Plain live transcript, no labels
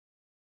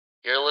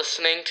You're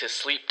listening to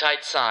Sleep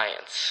Tight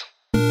Science.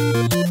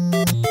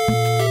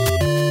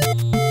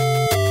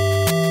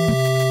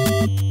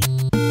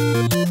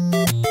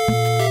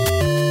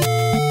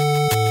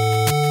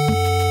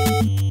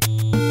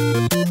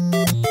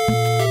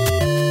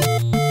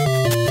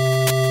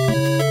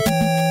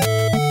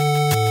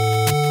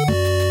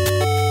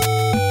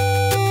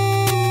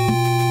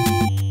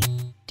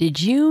 Did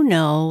you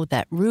know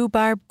that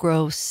rhubarb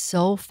grows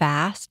so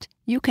fast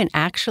you can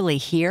actually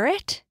hear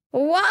it?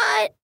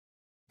 What?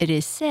 It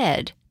is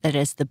said that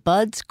as the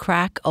buds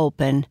crack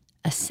open,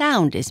 a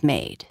sound is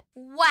made.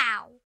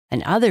 Wow.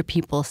 And other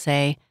people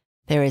say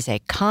there is a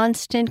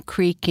constant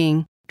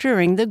creaking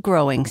during the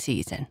growing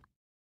season.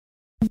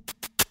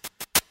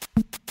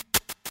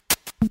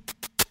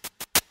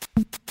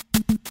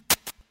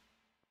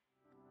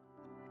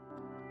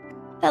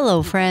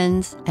 Hello,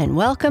 friends, and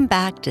welcome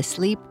back to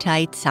Sleep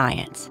Tight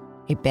Science,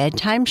 a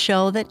bedtime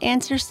show that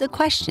answers the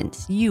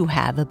questions you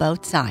have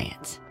about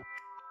science.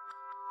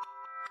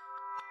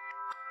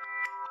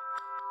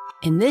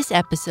 In this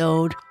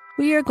episode,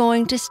 we are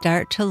going to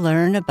start to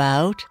learn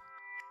about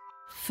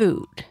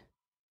food.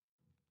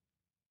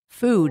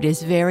 Food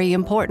is very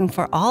important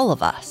for all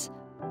of us,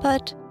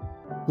 but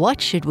what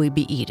should we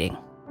be eating?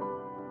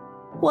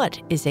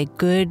 What is a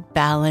good,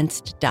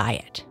 balanced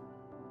diet?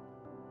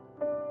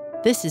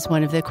 This is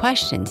one of the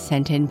questions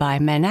sent in by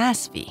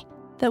Manasvi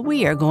that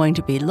we are going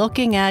to be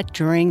looking at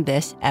during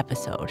this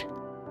episode.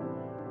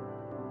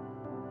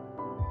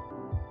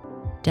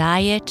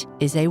 Diet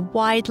is a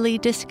widely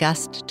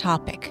discussed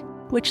topic,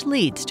 which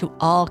leads to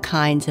all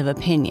kinds of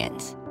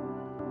opinions.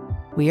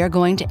 We are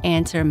going to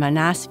answer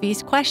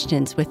Manasvi's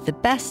questions with the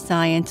best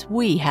science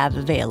we have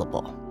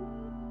available.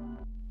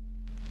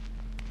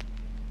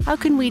 How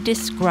can we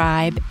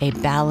describe a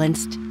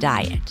balanced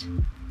diet?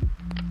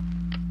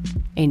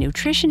 A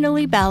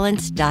nutritionally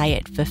balanced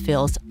diet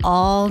fulfills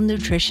all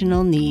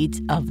nutritional needs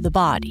of the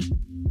body,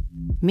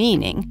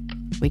 meaning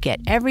we get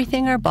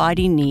everything our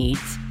body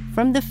needs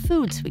from the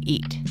foods we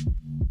eat.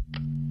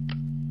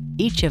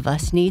 Each of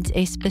us needs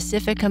a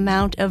specific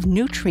amount of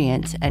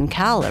nutrients and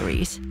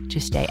calories to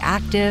stay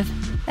active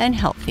and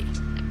healthy.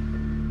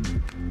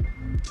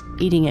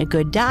 Eating a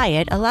good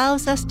diet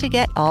allows us to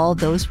get all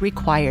those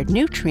required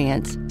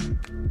nutrients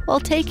while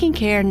taking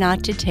care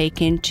not to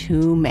take in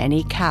too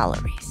many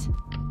calories.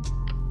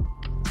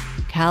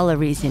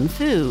 Calories in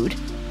food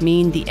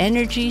mean the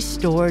energy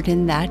stored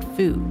in that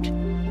food,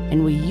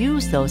 and we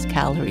use those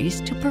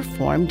calories to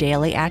perform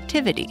daily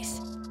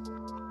activities.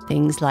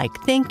 Things like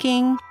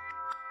thinking,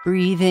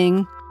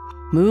 breathing,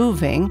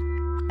 moving,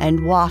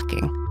 and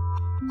walking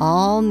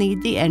all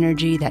need the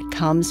energy that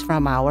comes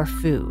from our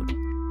food.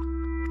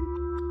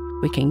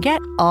 We can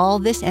get all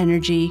this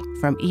energy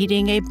from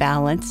eating a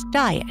balanced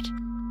diet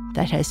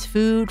that has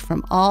food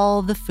from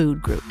all the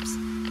food groups.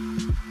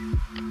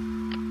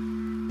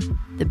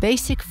 The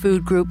basic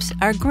food groups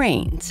are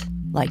grains,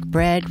 like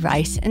bread,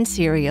 rice, and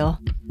cereal,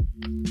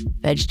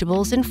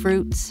 vegetables and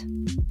fruits,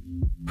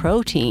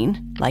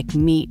 protein, like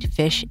meat,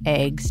 fish,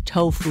 eggs,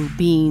 tofu,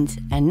 beans,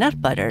 and nut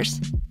butters,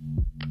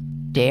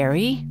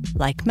 dairy,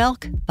 like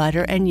milk,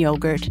 butter, and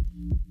yogurt,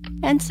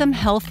 and some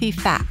healthy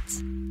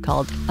fats,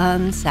 called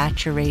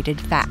unsaturated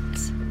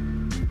fats.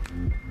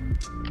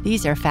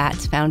 These are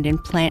fats found in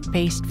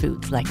plant-based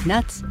foods like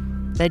nuts,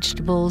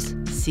 vegetables,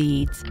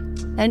 seeds,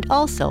 and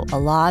also a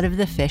lot of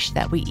the fish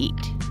that we eat.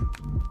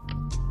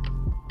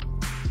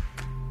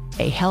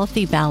 A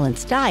healthy,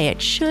 balanced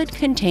diet should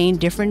contain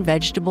different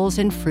vegetables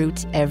and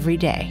fruits every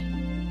day.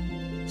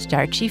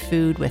 Starchy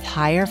food with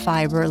higher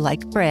fiber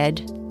like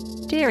bread,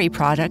 dairy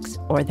products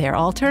or their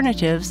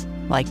alternatives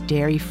like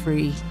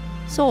dairy-free,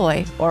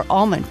 soy, or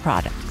almond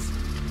products.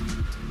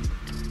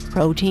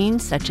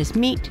 Proteins such as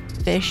meat,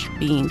 fish,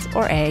 beans,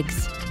 or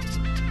eggs.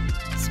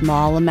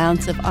 Small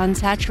amounts of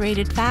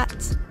unsaturated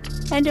fats,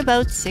 and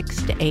about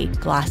 6 to 8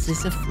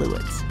 glasses of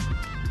fluids.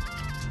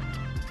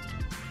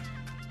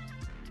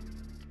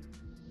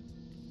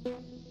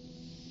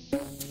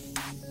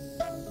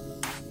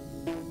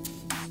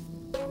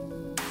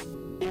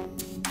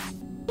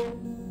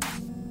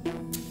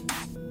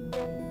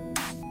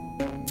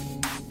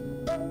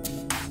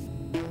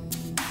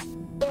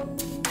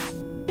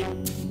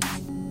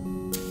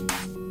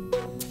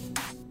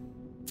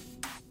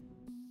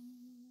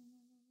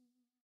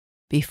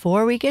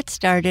 Before we get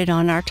started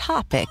on our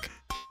topic,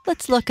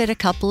 let's look at a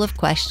couple of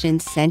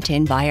questions sent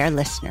in by our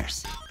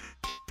listeners.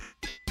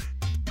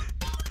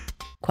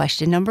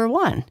 Question number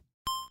 1.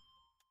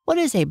 What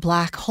is a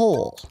black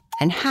hole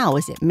and how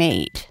is it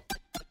made?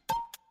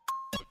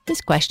 This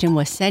question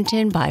was sent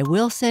in by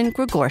Wilson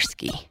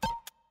Grigorski.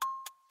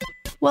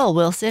 Well,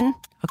 Wilson,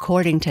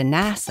 according to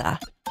NASA,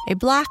 a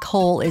black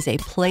hole is a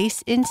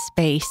place in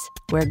space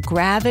where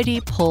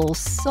gravity pulls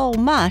so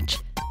much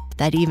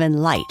that even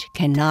light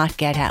cannot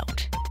get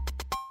out.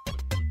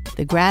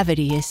 The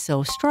gravity is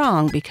so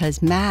strong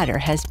because matter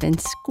has been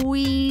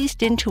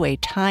squeezed into a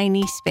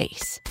tiny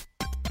space.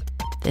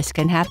 This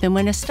can happen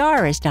when a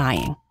star is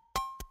dying.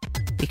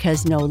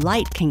 Because no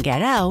light can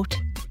get out,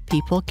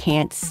 people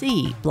can't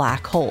see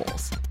black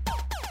holes.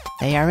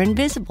 they are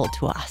invisible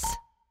to us.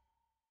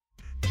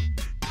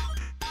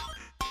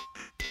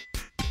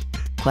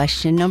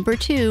 Question number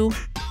 2.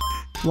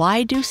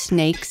 Why do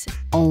snakes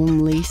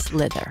only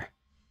slither?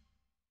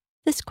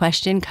 This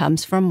question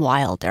comes from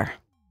Wilder.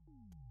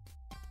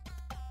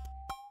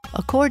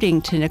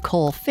 According to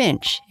Nicole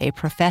Finch, a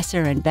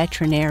professor and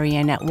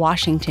veterinarian at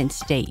Washington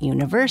State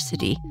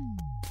University,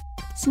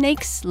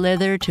 snakes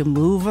slither to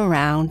move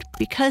around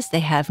because they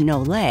have no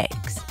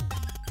legs.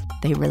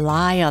 They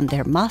rely on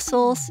their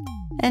muscles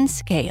and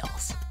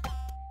scales.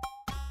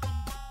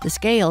 The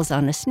scales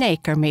on a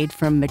snake are made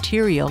from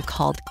material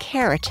called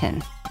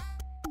keratin.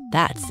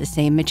 That's the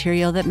same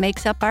material that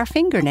makes up our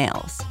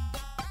fingernails.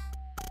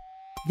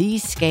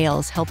 These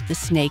scales help the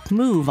snake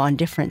move on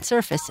different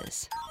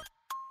surfaces.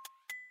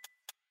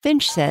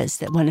 Finch says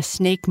that when a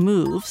snake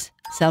moves,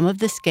 some of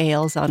the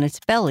scales on its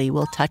belly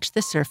will touch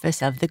the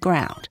surface of the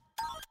ground,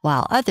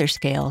 while other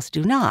scales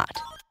do not.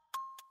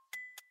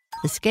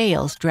 The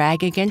scales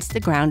drag against the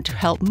ground to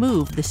help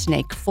move the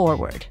snake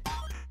forward.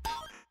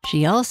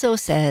 She also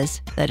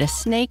says that a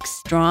snake's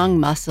strong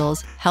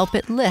muscles help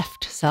it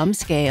lift some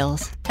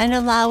scales and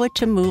allow it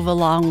to move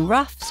along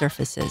rough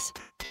surfaces,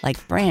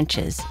 like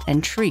branches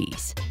and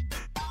trees.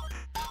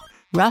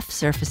 Rough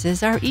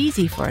surfaces are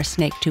easy for a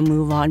snake to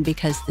move on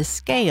because the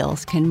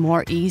scales can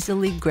more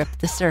easily grip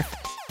the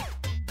surface.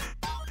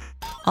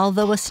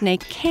 Although a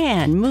snake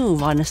can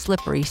move on a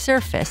slippery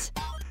surface,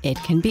 it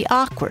can be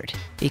awkward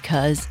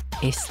because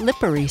a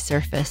slippery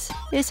surface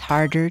is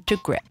harder to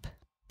grip.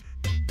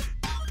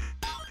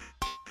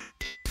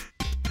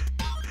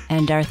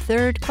 And our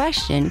third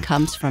question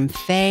comes from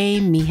Faye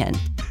Meehan.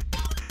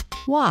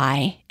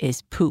 Why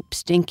is poop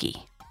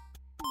stinky?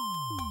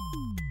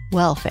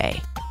 Well,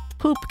 Faye,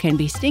 poop can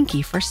be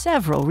stinky for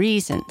several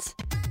reasons.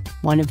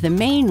 One of the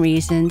main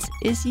reasons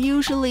is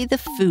usually the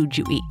food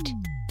you eat.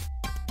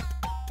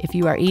 If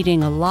you are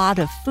eating a lot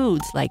of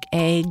foods like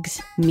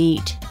eggs,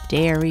 meat,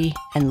 dairy,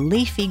 and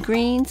leafy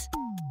greens,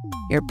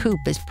 your poop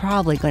is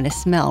probably going to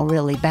smell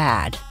really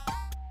bad.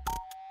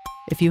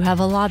 If you have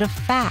a lot of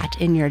fat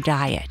in your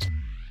diet,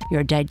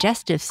 your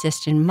digestive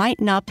system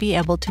might not be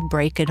able to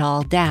break it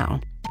all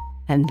down,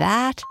 and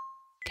that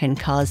can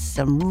cause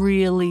some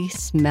really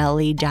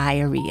smelly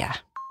diarrhea.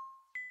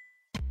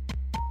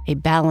 A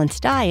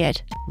balanced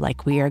diet,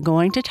 like we are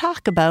going to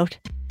talk about,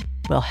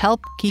 will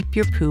help keep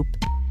your poop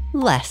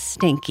less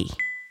stinky.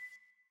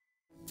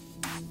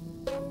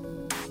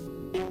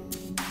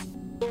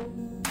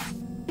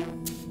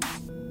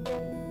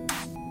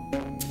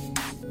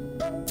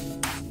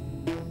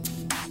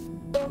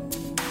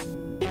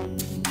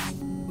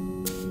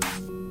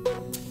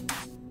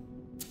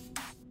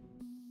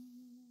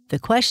 The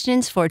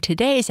questions for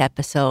today's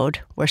episode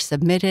were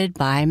submitted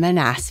by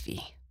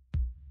Manasvi.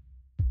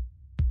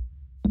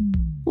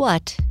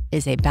 What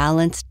is a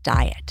balanced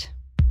diet?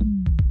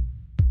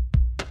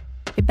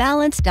 A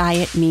balanced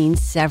diet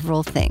means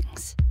several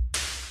things.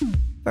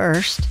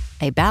 First,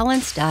 a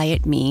balanced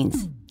diet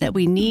means that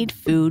we need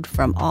food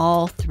from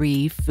all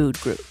 3 food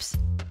groups: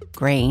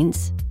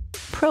 grains,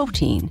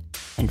 protein,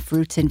 and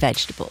fruits and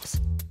vegetables.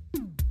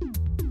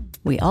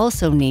 We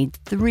also need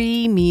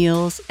 3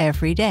 meals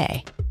every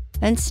day,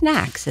 and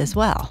snacks as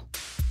well.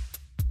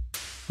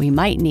 We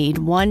might need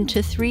 1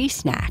 to 3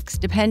 snacks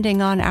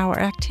depending on our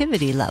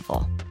activity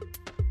level.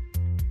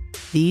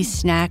 These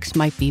snacks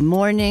might be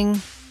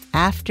morning,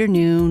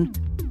 afternoon,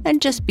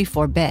 and just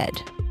before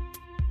bed.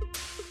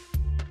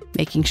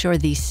 Making sure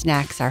these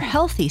snacks are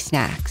healthy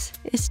snacks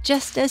is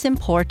just as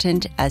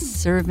important as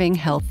serving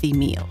healthy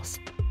meals.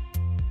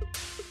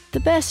 The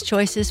best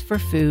choices for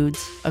foods,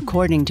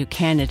 according to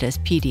Canada's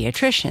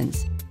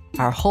pediatricians,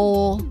 are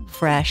whole,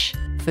 fresh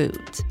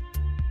foods.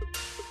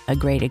 A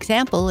great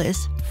example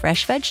is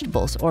fresh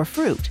vegetables or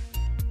fruit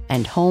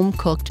and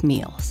home-cooked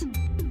meals.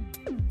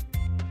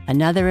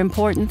 Another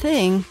important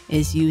thing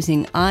is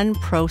using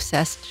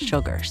unprocessed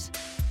sugars,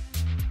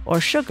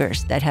 or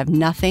sugars that have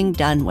nothing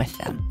done with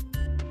them,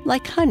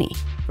 like honey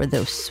for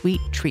those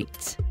sweet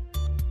treats.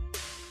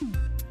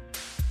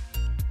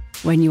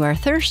 When you are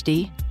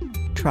thirsty,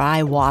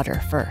 try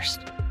water first.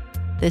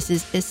 This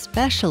is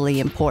especially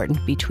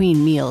important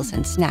between meals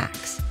and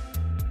snacks.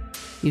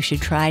 You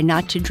should try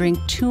not to drink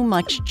too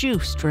much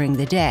juice during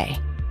the day,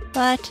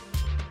 but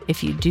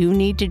if you do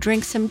need to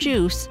drink some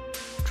juice,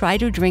 try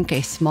to drink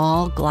a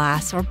small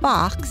glass or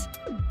box,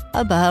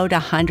 about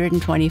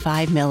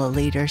 125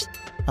 milliliters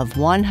of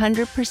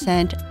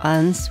 100%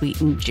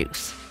 unsweetened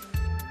juice.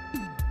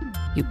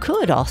 You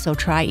could also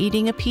try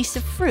eating a piece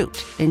of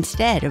fruit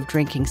instead of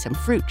drinking some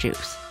fruit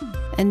juice,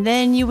 and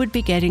then you would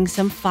be getting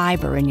some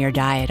fiber in your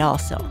diet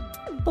also,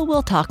 but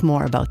we'll talk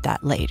more about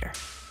that later.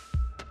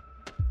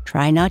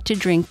 Try not to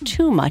drink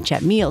too much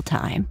at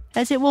mealtime,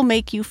 as it will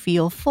make you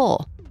feel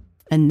full,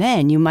 and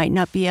then you might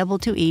not be able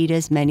to eat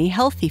as many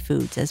healthy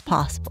foods as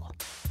possible.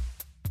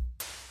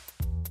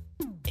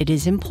 It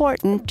is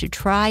important to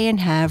try and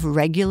have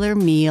regular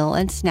meal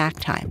and snack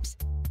times,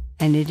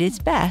 and it is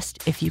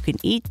best if you can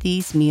eat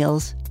these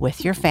meals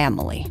with your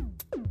family.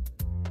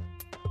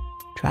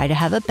 Try to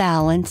have a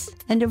balance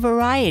and a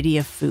variety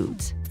of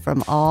foods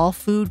from all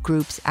food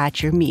groups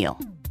at your meal,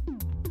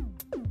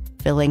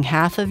 filling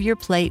half of your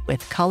plate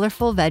with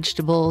colorful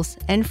vegetables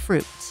and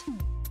fruits,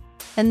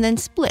 and then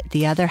split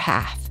the other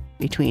half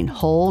between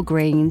whole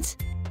grains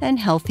and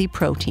healthy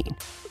protein.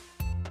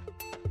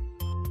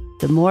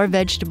 The more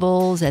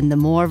vegetables and the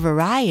more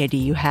variety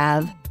you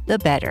have, the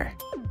better.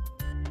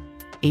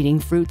 Eating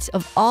fruits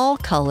of all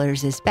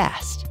colors is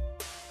best.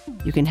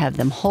 You can have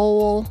them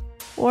whole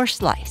or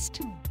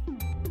sliced.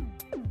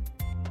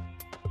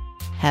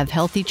 Have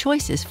healthy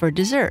choices for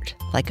dessert,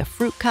 like a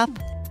fruit cup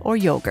or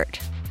yogurt.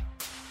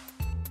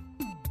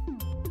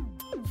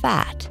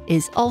 Fat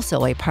is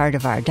also a part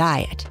of our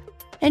diet,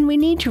 and we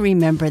need to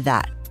remember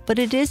that, but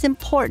it is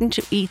important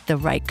to eat the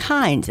right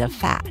kinds of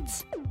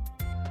fats.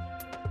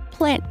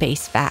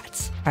 Plant-based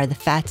fats are the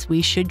fats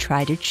we should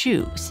try to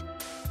choose.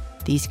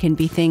 These can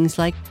be things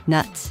like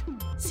nuts,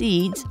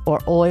 seeds, or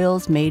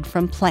oils made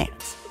from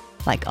plants,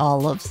 like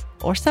olives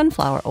or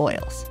sunflower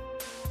oils.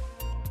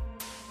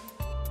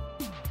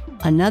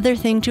 Another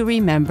thing to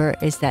remember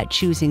is that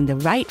choosing the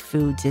right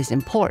foods is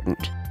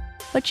important,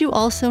 but you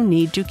also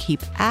need to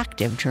keep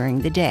active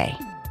during the day.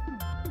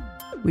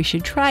 We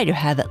should try to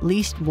have at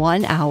least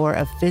 1 hour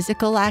of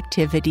physical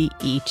activity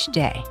each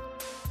day.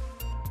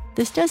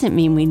 This doesn't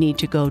mean we need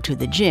to go to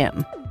the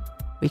gym.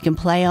 We can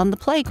play on the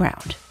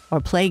playground or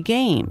play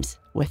games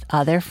with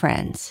other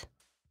friends.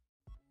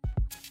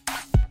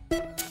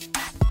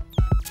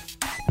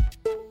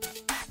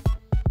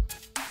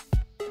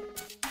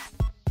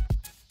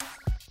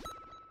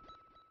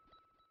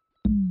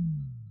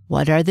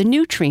 What are the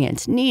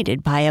nutrients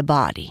needed by a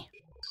body?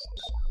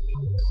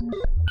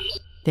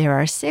 There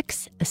are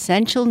 6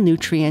 essential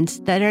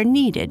nutrients that are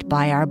needed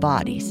by our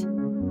bodies.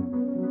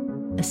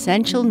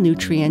 Essential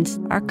nutrients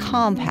are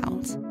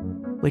compounds,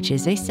 which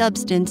is a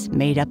substance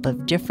made up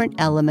of different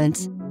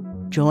elements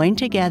joined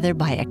together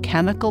by a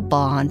chemical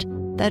bond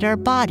that our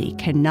body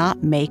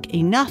cannot make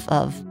enough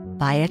of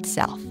by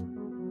itself.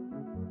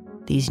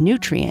 These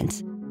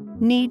nutrients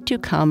need to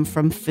come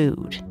from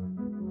food.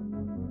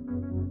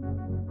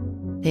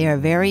 They are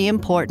very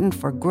important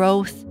for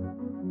growth,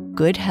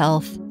 good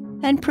health,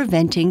 and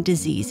preventing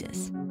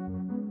diseases.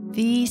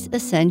 These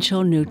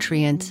essential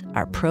nutrients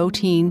are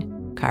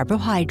protein,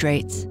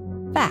 carbohydrates,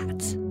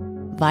 fats,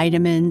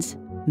 vitamins,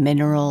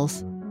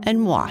 minerals,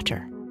 and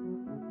water.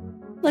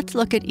 Let's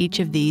look at each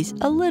of these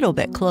a little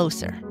bit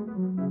closer.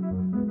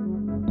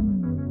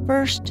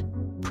 First,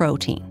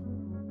 protein.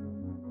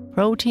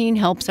 Protein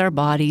helps our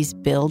bodies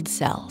build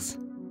cells,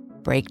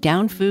 break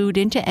down food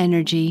into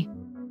energy,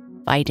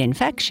 fight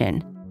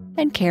infection,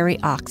 and carry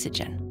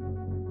oxygen.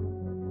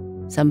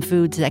 Some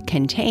foods that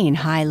contain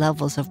high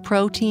levels of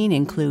protein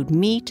include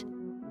meat,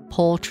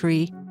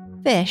 poultry,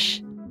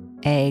 fish,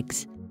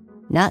 eggs,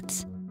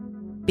 nuts,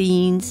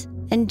 beans,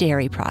 and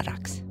dairy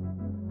products.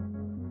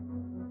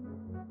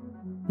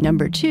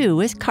 Number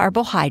 2 is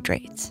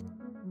carbohydrates.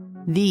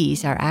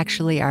 These are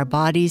actually our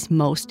body's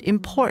most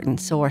important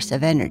source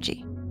of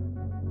energy.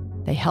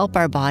 They help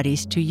our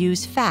bodies to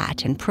use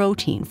fat and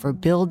protein for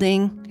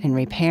building and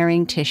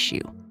repairing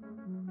tissue.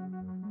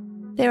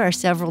 There are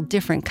several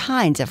different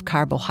kinds of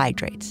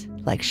carbohydrates,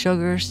 like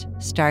sugars,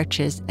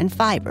 starches, and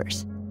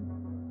fibers.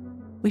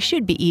 We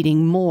should be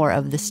eating more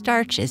of the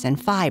starches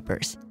and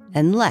fibers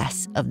and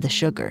less of the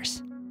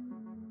sugars.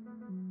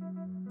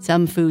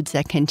 Some foods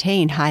that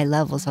contain high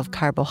levels of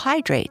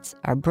carbohydrates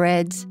are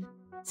breads,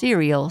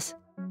 cereals,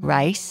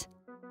 rice,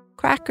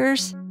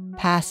 crackers,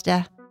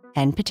 pasta,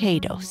 and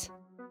potatoes.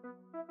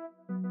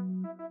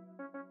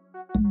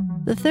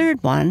 The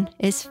third one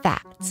is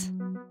fats.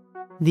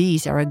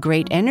 These are a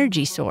great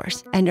energy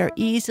source and are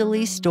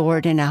easily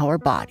stored in our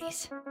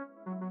bodies.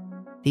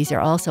 These are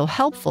also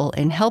helpful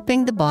in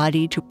helping the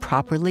body to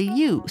properly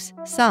use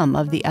some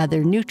of the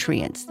other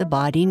nutrients the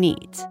body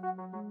needs.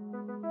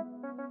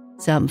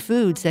 Some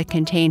foods that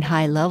contain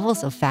high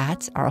levels of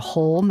fats are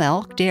whole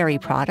milk dairy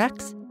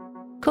products,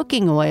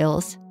 cooking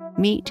oils,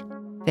 meat,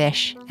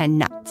 fish, and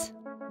nuts.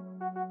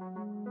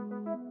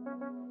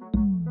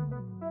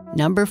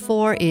 Number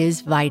 4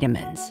 is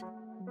vitamins.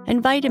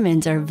 And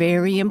vitamins are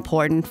very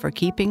important for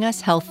keeping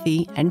us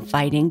healthy and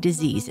fighting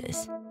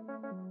diseases.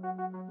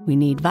 We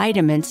need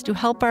vitamins to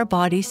help our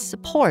bodies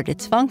support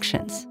its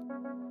functions.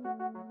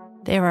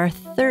 There are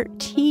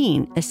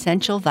 13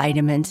 essential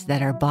vitamins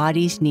that our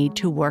bodies need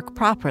to work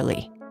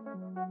properly.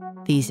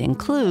 These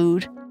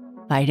include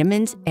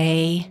vitamins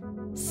A,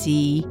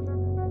 C,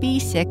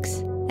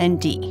 B6, and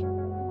D.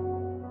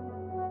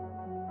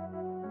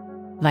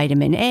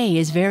 Vitamin A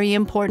is very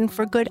important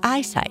for good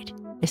eyesight,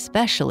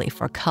 especially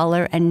for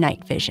color and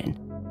night vision.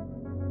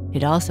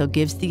 It also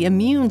gives the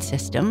immune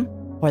system,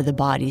 or the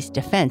body's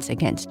defense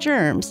against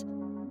germs,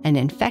 an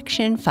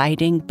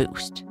infection-fighting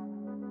boost.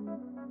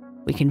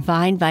 We can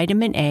find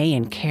vitamin A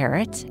in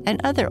carrots and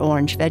other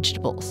orange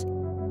vegetables,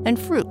 and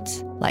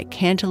fruits like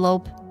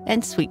cantaloupe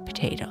and sweet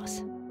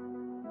potatoes.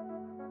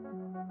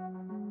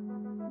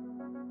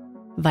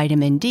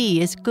 Vitamin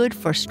D is good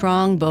for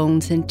strong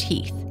bones and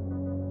teeth.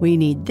 We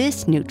need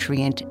this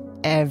nutrient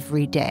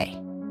every day.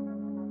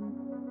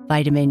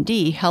 Vitamin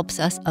D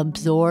helps us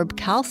absorb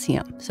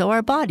calcium so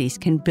our bodies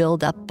can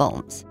build up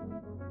bones.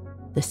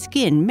 The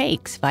skin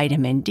makes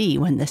vitamin D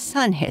when the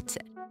sun hits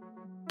it,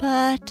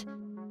 but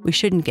we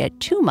shouldn't get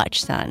too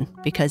much sun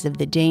because of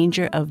the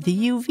danger of the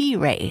UV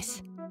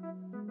rays.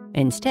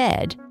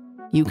 Instead,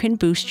 you can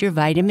boost your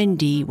vitamin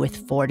D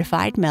with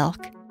fortified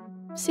milk,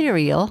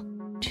 cereal,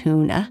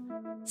 tuna,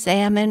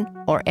 salmon,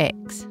 or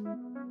eggs.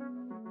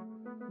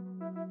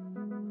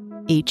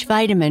 Each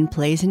vitamin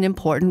plays an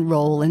important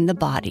role in the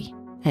body,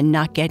 and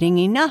not getting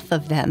enough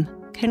of them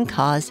can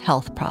cause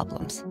health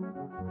problems.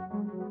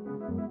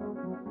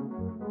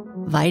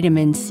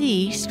 Vitamin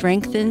C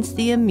strengthens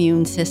the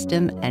immune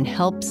system and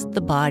helps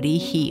the body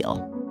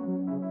heal.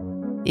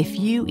 If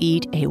you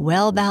eat a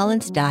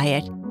well-balanced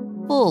diet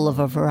full of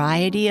a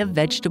variety of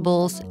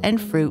vegetables and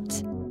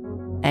fruits,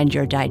 and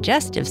your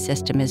digestive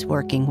system is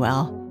working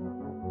well,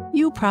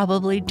 you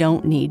probably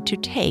don't need to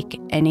take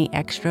any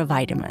extra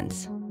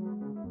vitamins.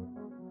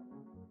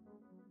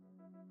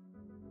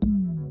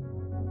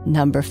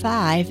 Number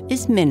 5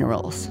 is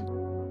minerals.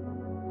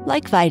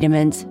 Like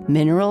vitamins,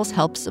 minerals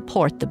help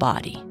support the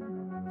body.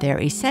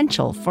 They're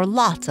essential for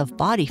lots of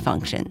body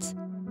functions,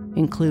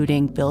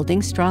 including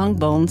building strong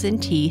bones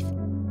and teeth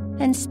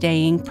and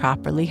staying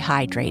properly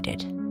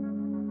hydrated.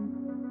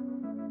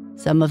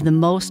 Some of the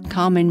most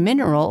common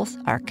minerals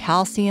are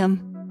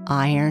calcium,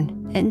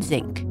 iron, and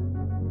zinc.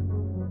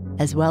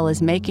 As well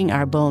as making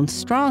our bones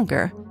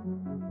stronger,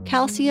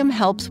 calcium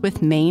helps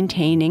with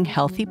maintaining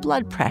healthy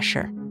blood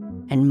pressure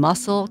and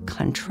muscle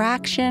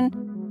contraction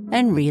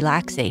and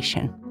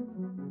relaxation.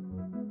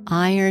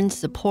 Iron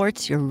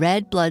supports your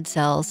red blood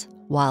cells,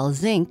 while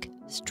zinc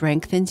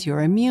strengthens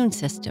your immune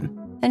system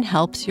and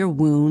helps your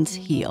wounds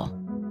heal.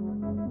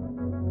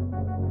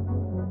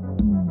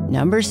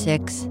 Number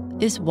 6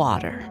 is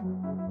water.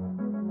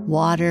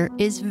 Water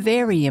is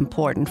very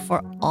important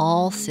for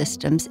all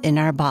systems in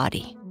our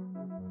body.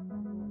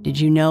 Did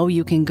you know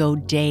you can go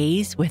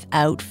days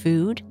without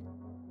food,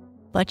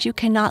 but you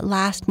cannot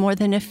last more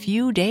than a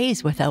few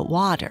days without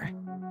water?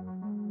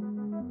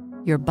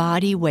 Your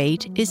body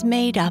weight is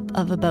made up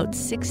of about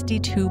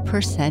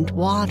 62%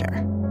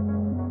 water.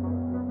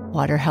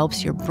 Water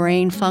helps your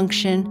brain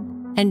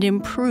function and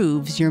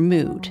improves your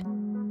mood.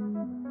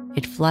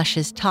 It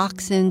flushes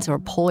toxins or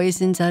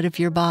poisons out of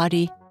your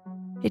body.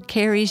 It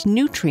carries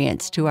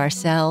nutrients to our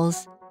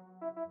cells.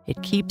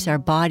 It keeps our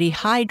body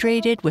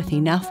hydrated with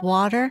enough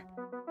water,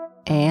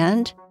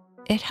 and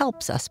it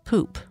helps us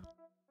poop.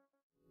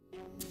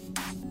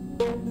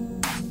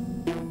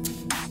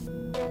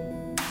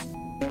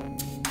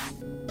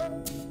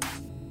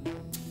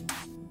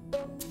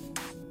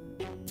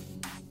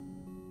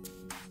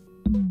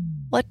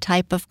 What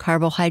type of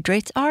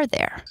carbohydrates are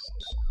there?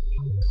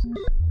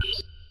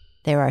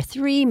 There are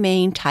 3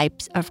 main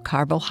types of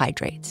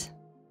carbohydrates.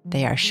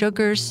 They are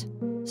sugars,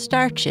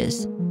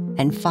 starches,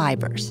 and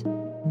fibers.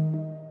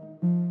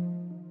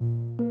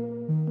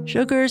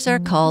 Sugars are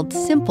called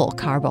simple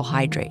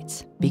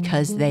carbohydrates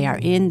because they are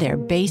in their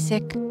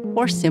basic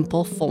or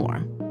simple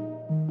form.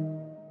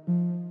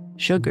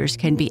 Sugars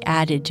can be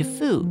added to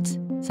foods,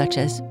 such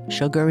as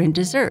sugar in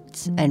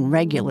desserts and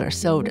regular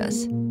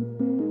sodas.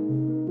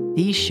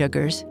 These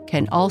sugars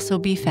can also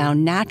be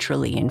found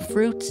naturally in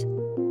fruits,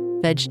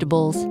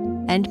 vegetables,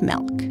 and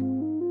milk.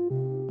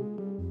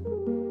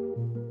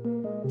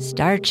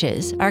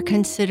 Starches are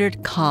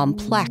considered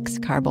complex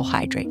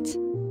carbohydrates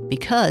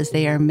because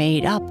they are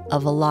made up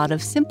of a lot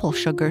of simple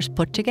sugars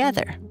put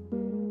together.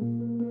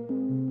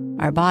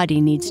 Our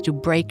body needs to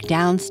break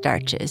down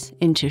starches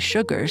into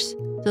sugars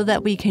so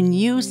that we can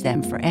use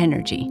them for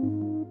energy.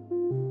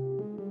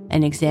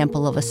 An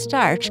example of a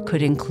starch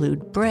could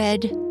include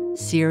bread,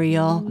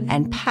 cereal,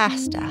 and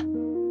pasta.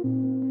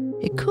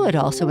 It could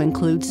also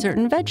include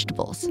certain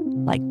vegetables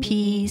like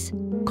peas,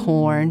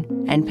 corn,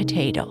 and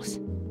potatoes.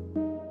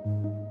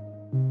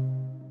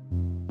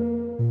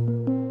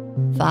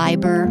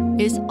 Fiber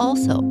is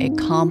also a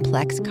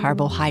complex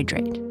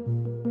carbohydrate,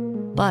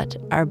 but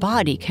our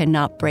body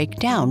cannot break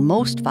down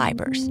most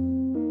fibers,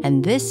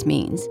 and this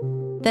means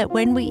that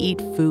when we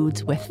eat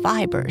foods with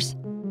fibers,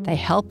 they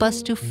help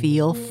us to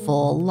feel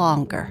full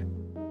longer.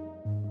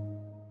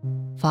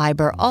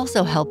 Fiber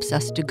also helps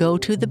us to go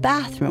to the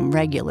bathroom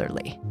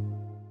regularly.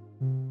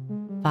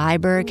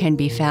 Fiber can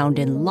be found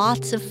in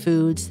lots of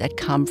foods that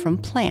come from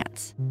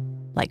plants,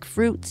 like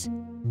fruits,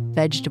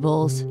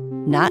 vegetables,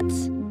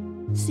 nuts,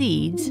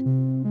 seeds,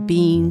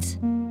 beans,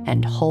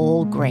 and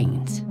whole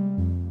grains.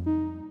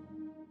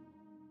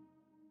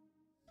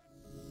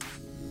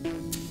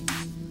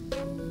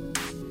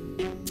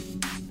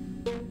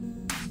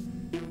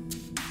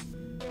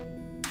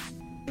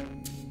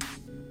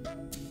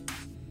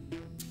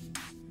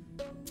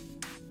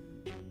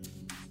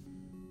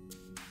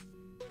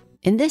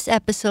 In this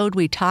episode,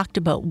 we talked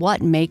about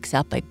what makes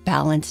up a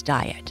balanced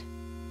diet,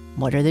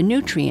 what are the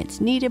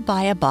nutrients needed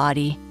by a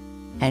body,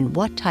 and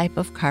what type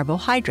of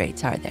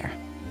carbohydrates are there.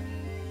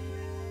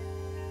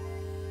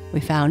 We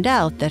found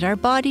out that our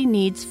body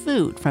needs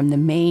food from the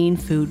main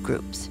food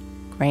groups: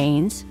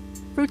 grains,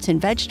 fruits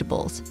and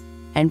vegetables,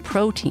 and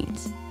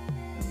proteins,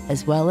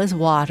 as well as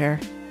water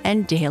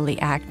and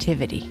daily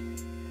activity.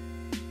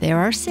 There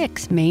are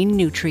 6 main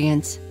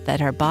nutrients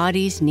that our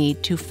bodies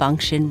need to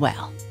function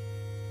well.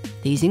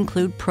 These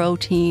include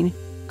protein,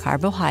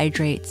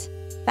 carbohydrates,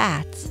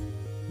 fats,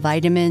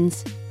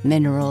 vitamins,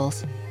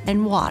 minerals,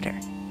 and water.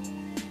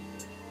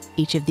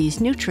 Each of these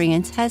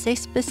nutrients has a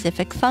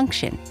specific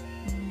function,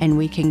 and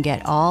we can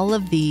get all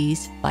of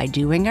these by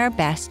doing our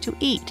best to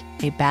eat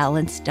a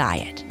balanced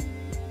diet.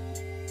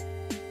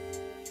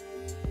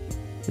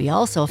 We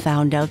also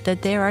found out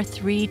that there are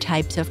 3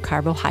 types of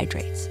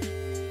carbohydrates.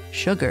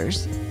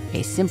 Sugars,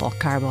 a simple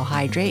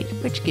carbohydrate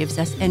which gives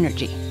us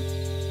energy.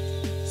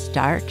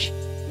 Starch,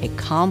 a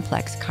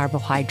complex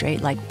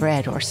carbohydrate like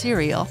bread or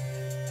cereal.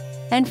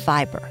 And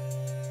fiber,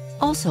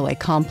 also a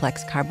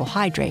complex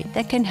carbohydrate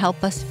that can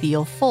help us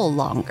feel full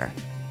longer,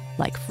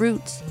 like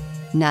fruits,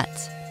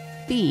 nuts,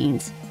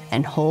 beans,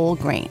 and whole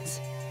grains.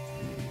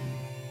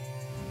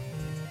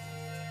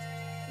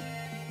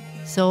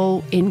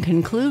 So, in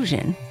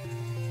conclusion,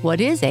 what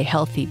is a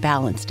healthy,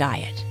 balanced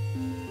diet?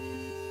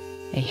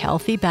 A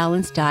healthy,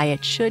 balanced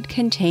diet should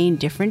contain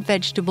different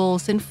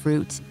vegetables and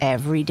fruits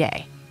every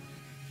day.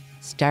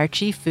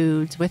 Starchy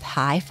foods with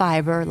high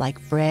fiber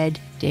like bread,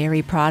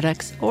 dairy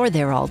products, or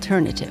their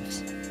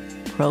alternatives.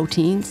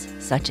 Proteins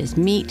such as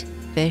meat,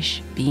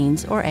 fish,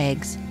 beans, or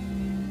eggs.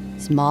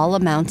 Small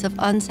amounts of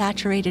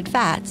unsaturated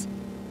fats,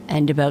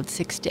 and about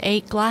 6 to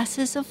 8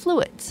 glasses of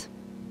fluids.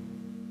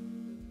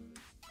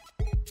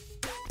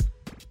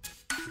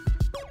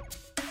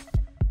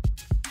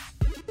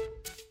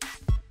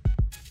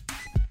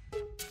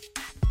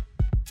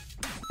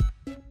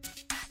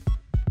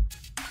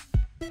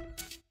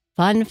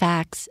 Fun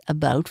facts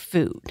about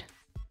food.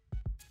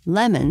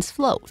 Lemons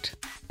float,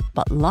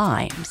 but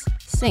limes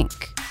sink.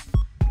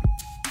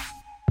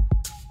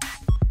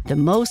 The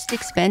most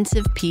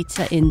expensive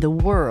pizza in the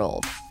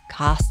world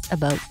costs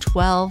about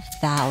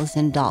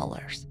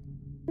 $12,000.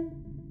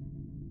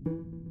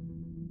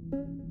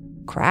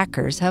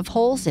 Crackers have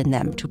holes in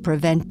them to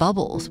prevent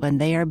bubbles when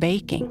they are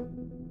baking.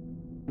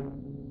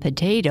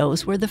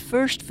 Potatoes were the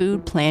first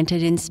food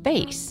planted in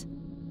space.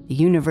 The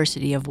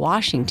University of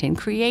Washington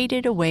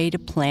created a way to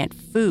plant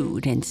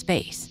food in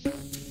space.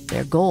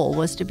 Their goal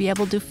was to be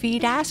able to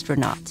feed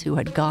astronauts who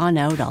had gone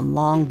out on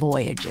long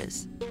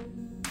voyages.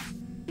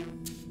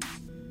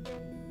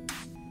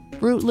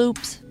 Fruit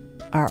Loops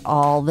are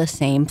all the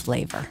same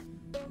flavor.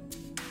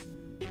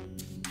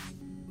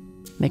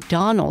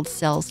 McDonald's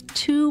sells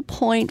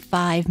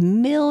 2.5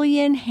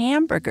 million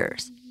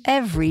hamburgers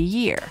every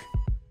year.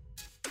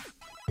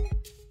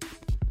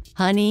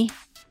 Honey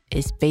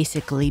is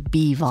basically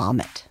bee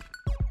vomit.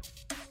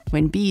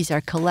 When bees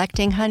are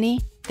collecting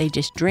honey, they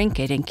just drink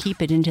it and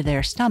keep it into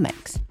their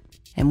stomachs.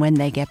 And when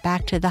they get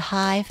back to the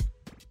hive,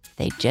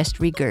 they just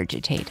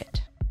regurgitate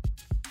it.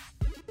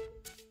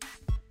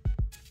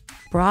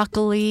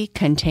 Broccoli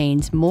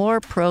contains more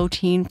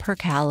protein per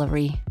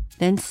calorie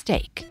than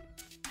steak.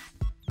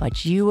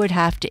 But you would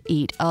have to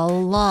eat a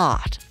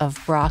lot of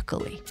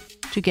broccoli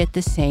to get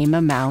the same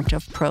amount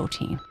of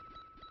protein.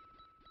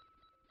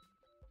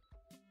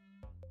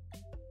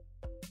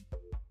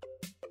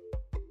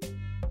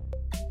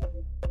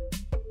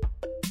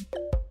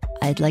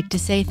 I'd like to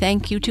say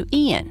thank you to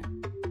Ian,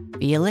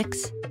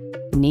 Felix,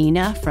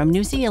 Nina from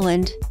New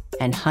Zealand,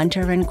 and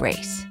Hunter and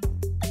Grace.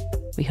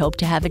 We hope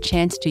to have a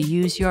chance to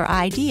use your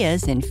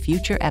ideas in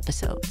future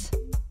episodes.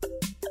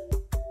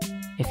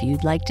 If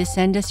you'd like to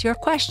send us your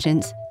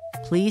questions,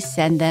 please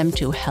send them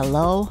to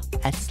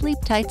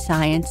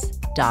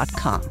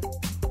hello@sleeptightscience.com.